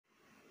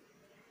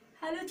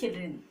Hello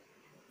children,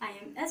 I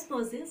am S.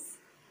 Moses,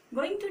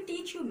 going to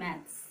teach you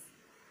maths.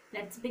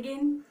 Let's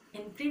begin.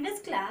 In previous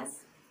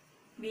class,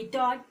 we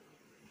taught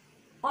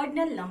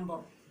ordinal number.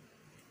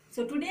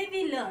 So today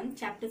we learn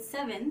chapter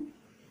 7,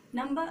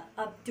 number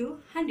up to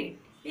 100,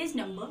 page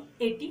number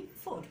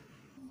 84.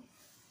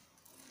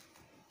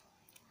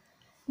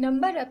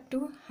 Number up to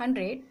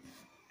 100.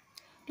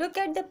 Look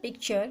at the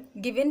picture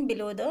given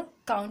below the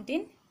count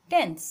in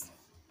tens.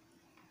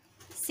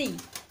 See,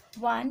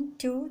 1,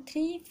 2,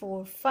 3,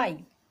 4, 5.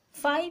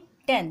 5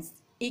 tens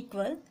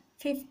equal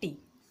 50.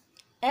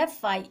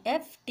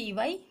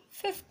 FIFTY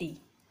 50.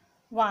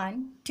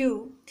 1,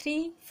 2,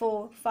 3,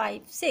 4,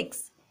 5,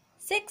 6.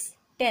 6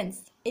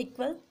 tens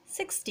equal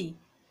 60.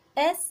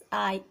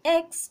 SIXTY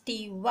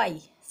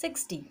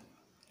 60.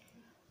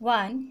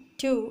 1,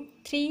 2,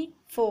 3,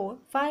 4,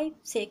 5,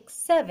 6,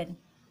 7.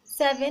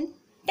 7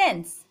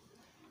 tens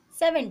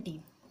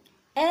 70.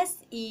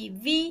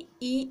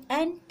 SEVENTY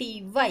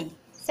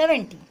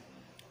 70.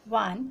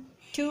 1,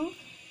 2,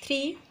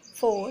 3,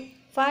 4,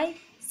 5,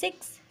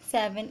 6,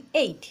 7,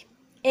 8.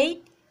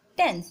 8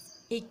 tens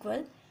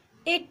equal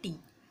 80.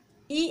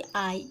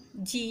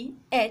 EIGHTY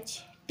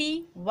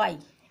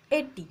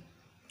 80.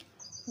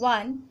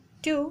 1,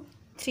 2,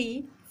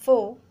 3,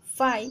 4,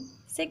 5,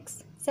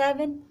 6,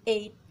 7,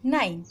 8,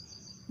 9.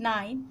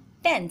 9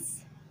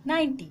 tens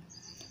 90.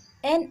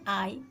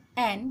 NINETY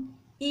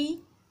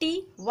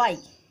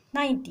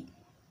 90.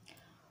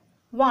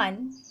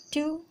 1,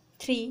 2,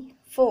 3,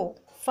 4,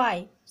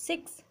 5,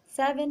 6,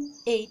 7,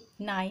 8,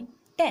 9,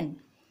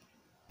 10.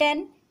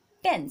 10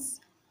 tens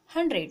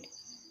 100.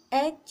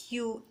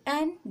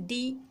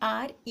 HUNDRED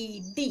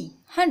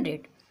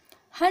 100.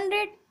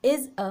 100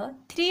 is a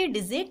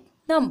 3-digit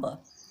number.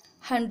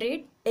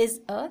 100 is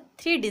a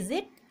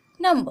 3-digit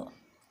number.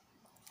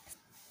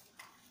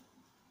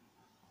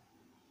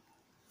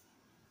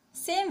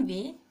 Same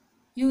way,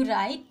 you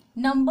write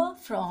number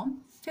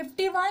from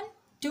 51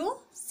 to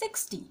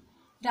 60.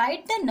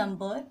 Write the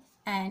number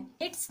and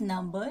its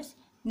numbers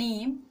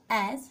name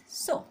as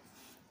so.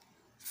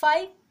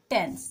 5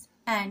 tens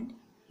and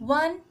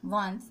 1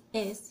 ones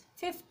is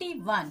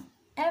 51.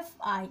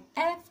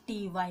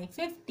 FIFTY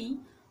 50.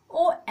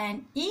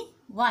 ONE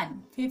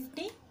 1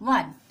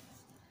 51.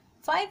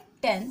 5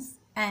 tens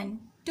and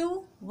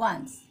 2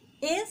 ones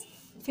is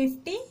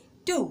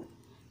 52.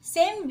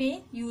 Same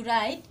way you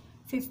write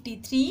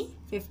 53,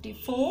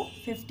 54,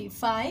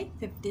 55,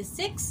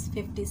 56,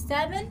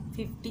 57,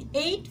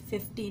 58,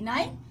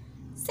 59,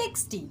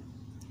 60.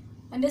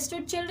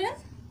 Understood children?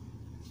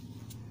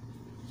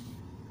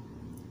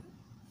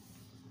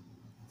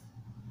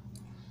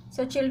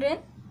 So children,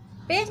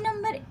 page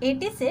number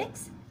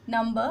 86,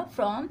 number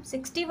from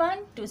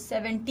 61 to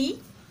 70.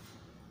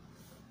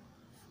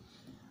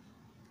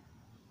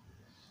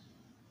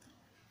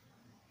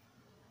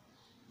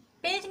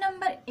 Page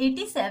number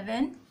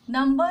 87,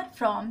 number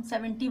from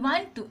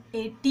 71 to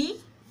 80.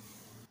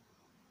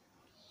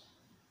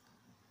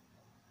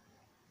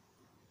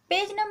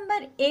 Page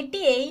number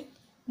 88,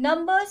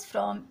 numbers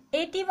from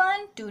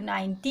 81 to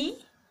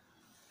 90.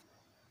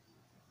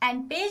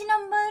 And page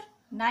number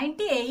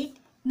 98,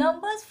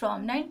 numbers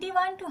from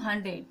 91 to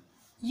 100.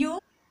 You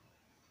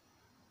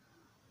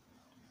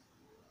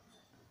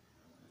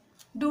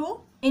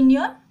do in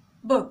your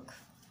book.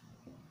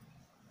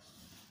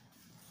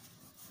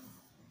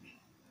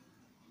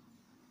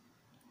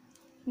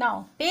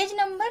 Now, page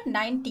number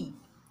 90.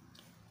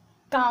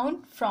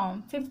 Count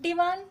from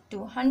 51 to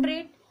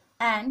 100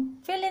 and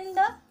fill in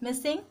the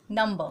missing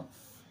number.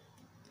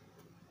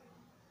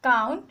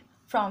 Count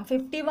from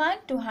 51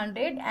 to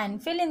 100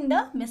 and fill in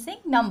the missing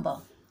number.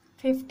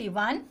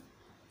 51,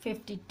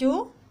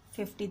 52,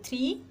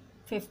 53,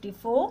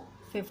 54,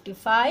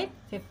 55,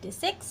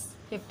 56,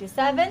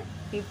 57,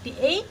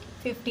 58,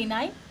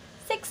 59,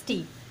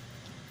 60.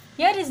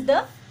 Here is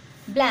the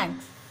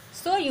blanks.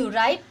 So you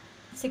write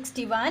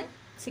 61,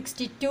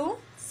 62,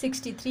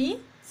 63,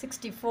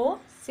 64,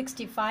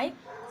 65,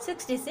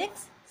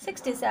 66,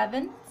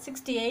 67,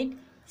 68,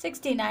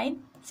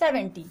 69,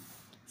 70.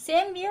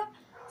 Same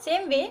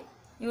way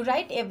you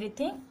write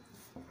everything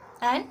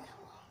and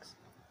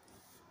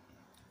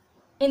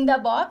in the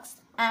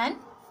box and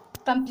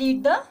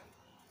complete the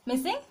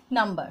missing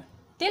number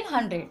till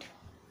 100.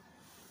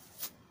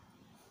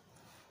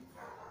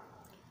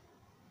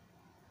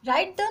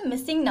 Write the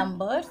missing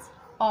numbers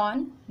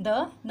on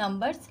the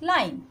numbers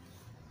line.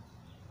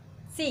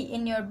 See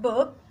in your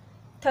book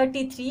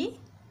 33,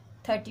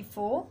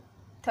 34,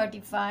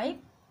 35,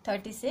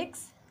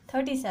 36,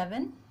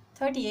 37,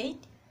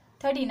 38,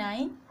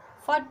 39,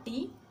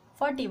 40,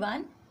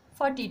 41,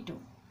 42.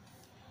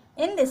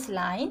 In this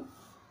line,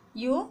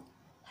 you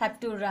have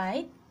to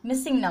write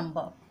missing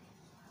number.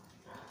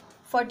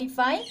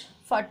 45,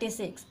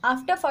 46.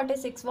 After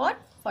 46 what?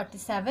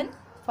 47,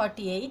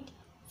 48,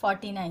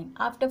 49.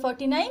 After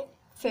 49,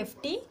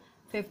 50,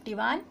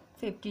 51,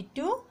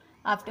 52.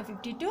 After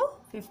 52,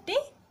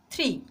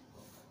 53.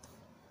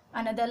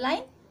 Another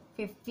line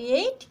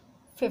 58,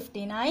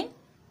 59,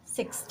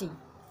 60.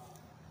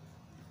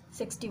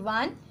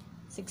 61,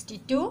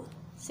 62,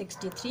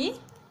 63,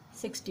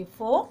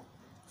 64,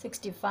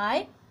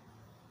 65,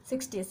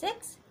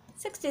 66,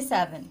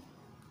 67.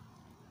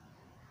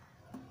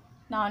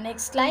 Now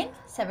next line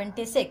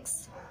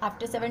 76.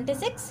 After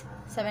 76,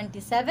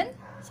 77,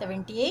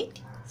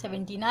 78,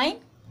 79,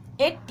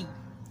 80,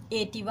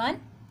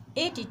 81,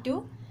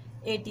 82,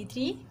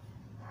 83,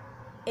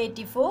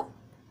 84,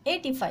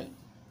 85.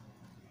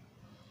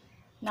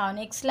 Now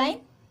next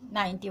line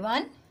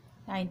 91,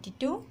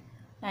 92,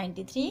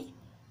 93,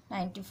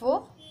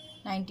 94,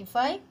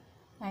 95,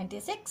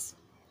 96,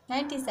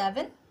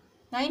 97,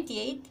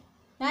 98,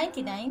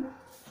 99,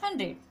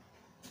 100.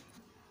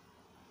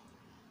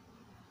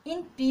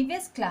 In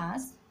previous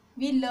class,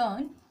 we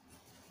learned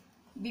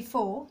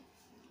before,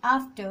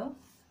 after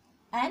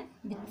and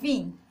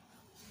between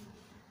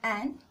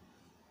and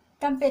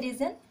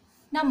comparison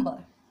number.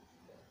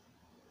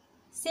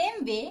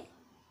 Same way,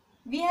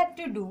 we have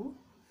to do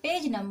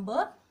page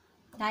number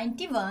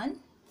 91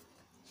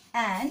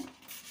 and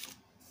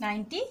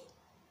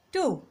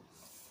 92.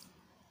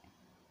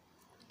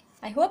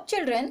 I hope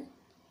children,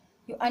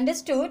 you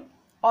understood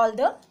all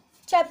the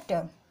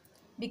chapter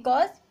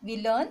because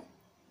we learned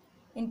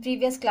in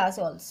previous class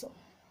also.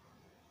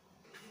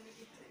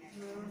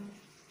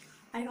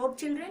 I hope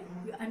children,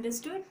 you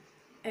understood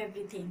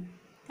everything.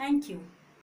 Thank you.